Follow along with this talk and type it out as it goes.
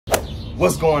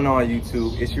What's going on,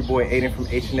 YouTube? It's your boy Aiden from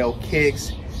H&L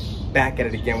Kicks, back at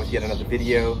it again with yet another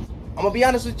video. I'm gonna be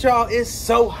honest with y'all, it's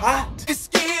so hot. It's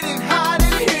getting hot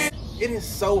in here. It is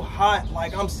so hot,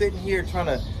 like I'm sitting here trying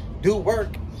to do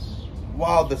work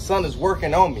while the sun is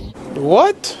working on me.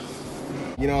 What?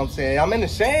 You know what I'm saying? I'm in the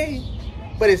shade,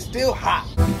 but it's still hot.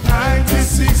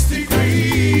 96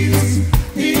 degrees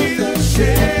in the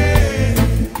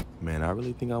shade. Man, I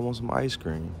really think I want some ice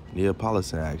cream.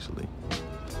 Neapolitan, actually.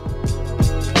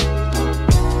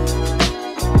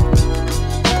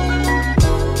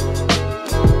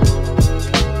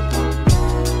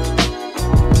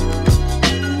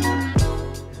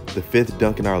 The fifth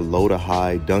dunk in our low to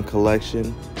high dunk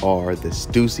collection are the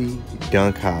Stüssy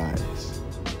Dunk Highs.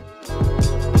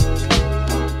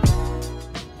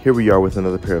 Here we are with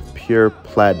another pair of pure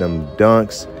platinum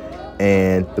dunks,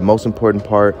 and the most important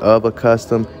part of a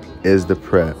custom is the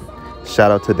prep.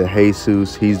 Shout out to the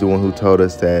Jesus. He's the one who told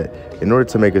us that in order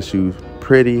to make a shoe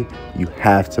pretty, you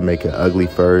have to make it ugly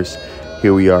first.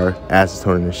 Here we are,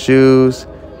 acetoning the shoes.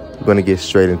 We're gonna get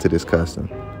straight into this custom.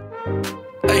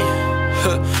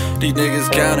 These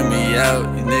niggas counting me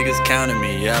out, these niggas counting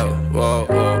me out, whoa,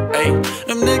 whoa, ayy.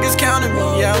 Them niggas counting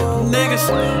me out, niggas,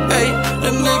 ayy.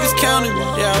 Them niggas counting me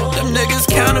out, them niggas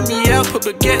counting me out. Put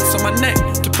baguettes on my neck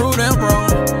to prove them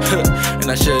wrong,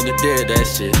 and I shouldn't have did that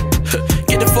shit.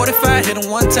 Get the 45, hit him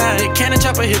one time, hit cannon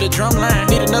chopper, hit a drum line.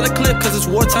 Need another clip cause it's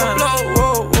wartime. Whoa,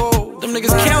 whoa, whoa. Them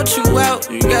niggas count you out,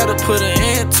 you gotta put an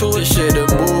end to it. Shit a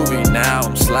movie now,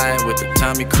 I'm sliding with the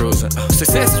Tommy cruising.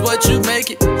 Success is what you make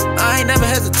it, I ain't never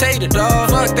hesitated, dawg.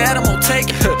 Fuck that, I'm gonna take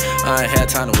it. I ain't had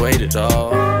time to wait at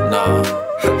all, no.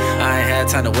 I ain't had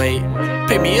time to wait.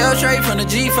 Pick me up straight from the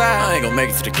G5, I ain't gon' make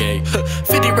it to the gate.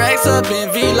 50 racks up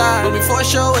in V-Live, but before a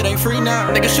show it ain't free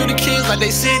now. Niggas shooting kids like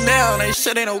they sit down, they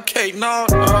shit ain't okay, no,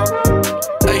 no.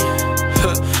 Hey,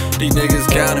 these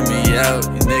niggas counting me out,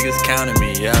 these niggas counting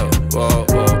me out, whoa,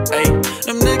 whoa, hey.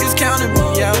 Them niggas counting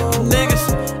me out,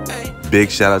 niggas, hey. Big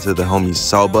shout out to the homie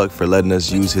Sawbuck for letting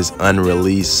us use his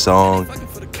unreleased song,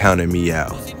 Counting Me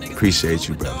Out. Appreciate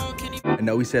you, brother. I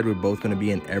know we said we're both gonna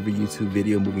be in every YouTube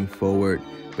video moving forward,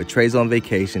 but Trey's on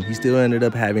vacation. He still ended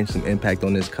up having some impact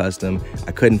on this custom.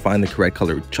 I couldn't find the correct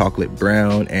color, chocolate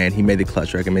brown, and he made the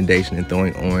clutch recommendation in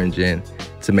throwing orange in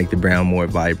to make the brown more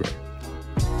vibrant.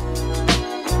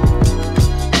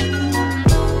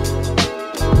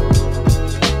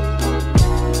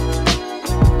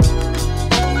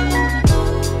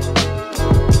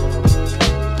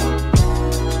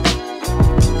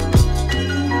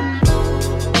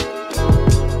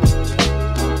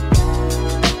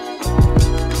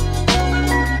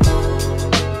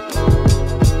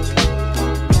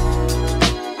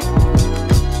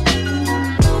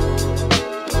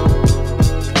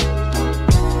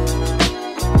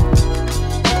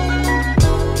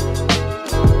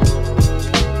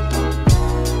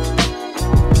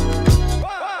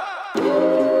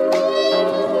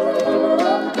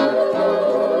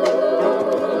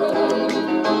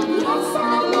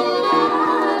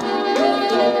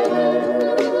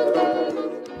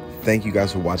 Thank you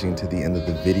guys for watching to the end of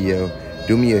the video.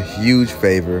 Do me a huge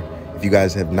favor, if you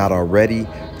guys have not already,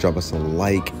 drop us a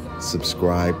like,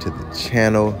 subscribe to the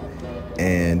channel,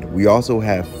 and we also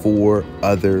have 4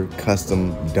 other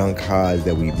custom dunk highs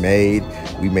that we made.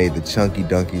 We made the chunky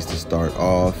Dunkys to start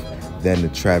off, then the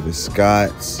Travis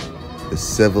Scotts, the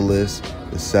Civilist,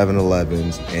 the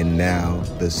 7-Elevens, and now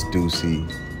the Stüssy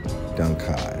Dunk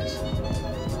Highs.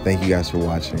 Thank you guys for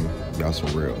watching. Y'all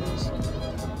some reals.